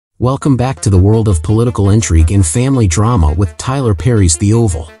Welcome back to the world of political intrigue and family drama with Tyler Perry's The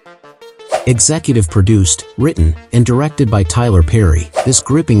Oval. Executive produced, written, and directed by Tyler Perry, this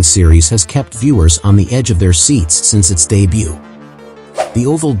gripping series has kept viewers on the edge of their seats since its debut. The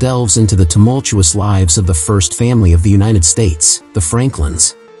Oval delves into the tumultuous lives of the first family of the United States, the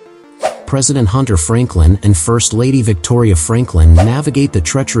Franklins. President Hunter Franklin and First Lady Victoria Franklin navigate the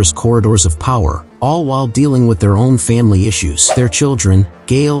treacherous corridors of power, all while dealing with their own family issues. Their children,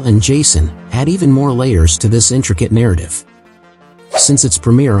 Gail and Jason, add even more layers to this intricate narrative. Since its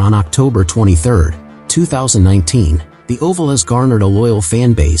premiere on October 23, 2019, The Oval has garnered a loyal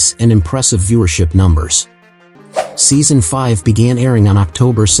fan base and impressive viewership numbers. Season 5 began airing on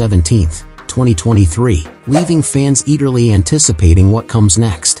October 17, 2023, leaving fans eagerly anticipating what comes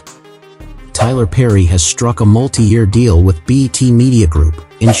next. Tyler Perry has struck a multi-year deal with BET Media Group,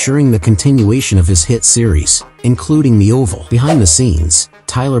 ensuring the continuation of his hit series, including The Oval. Behind the scenes,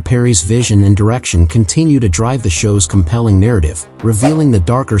 Tyler Perry's vision and direction continue to drive the show's compelling narrative, revealing the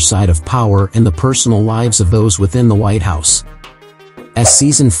darker side of power and the personal lives of those within the White House. As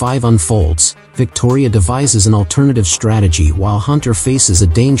Season 5 unfolds, Victoria devises an alternative strategy while Hunter faces a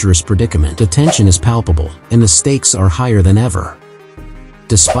dangerous predicament. The tension is palpable, and the stakes are higher than ever.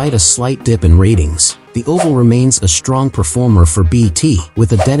 Despite a slight dip in ratings, The Oval remains a strong performer for BET,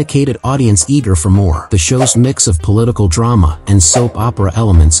 with a dedicated audience eager for more. The show's mix of political drama and soap opera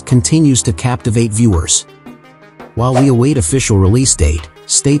elements continues to captivate viewers. While we await official release date,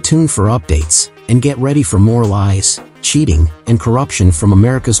 stay tuned for updates, and get ready for more lies, cheating, and corruption from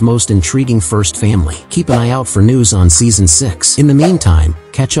America's most intriguing first family. Keep an eye out for news on Season 6. In the meantime,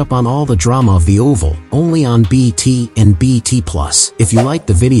 catch up on all the drama of The Oval, only on BET and BET+. If you liked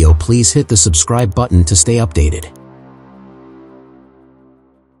the video, please hit the subscribe button to stay updated.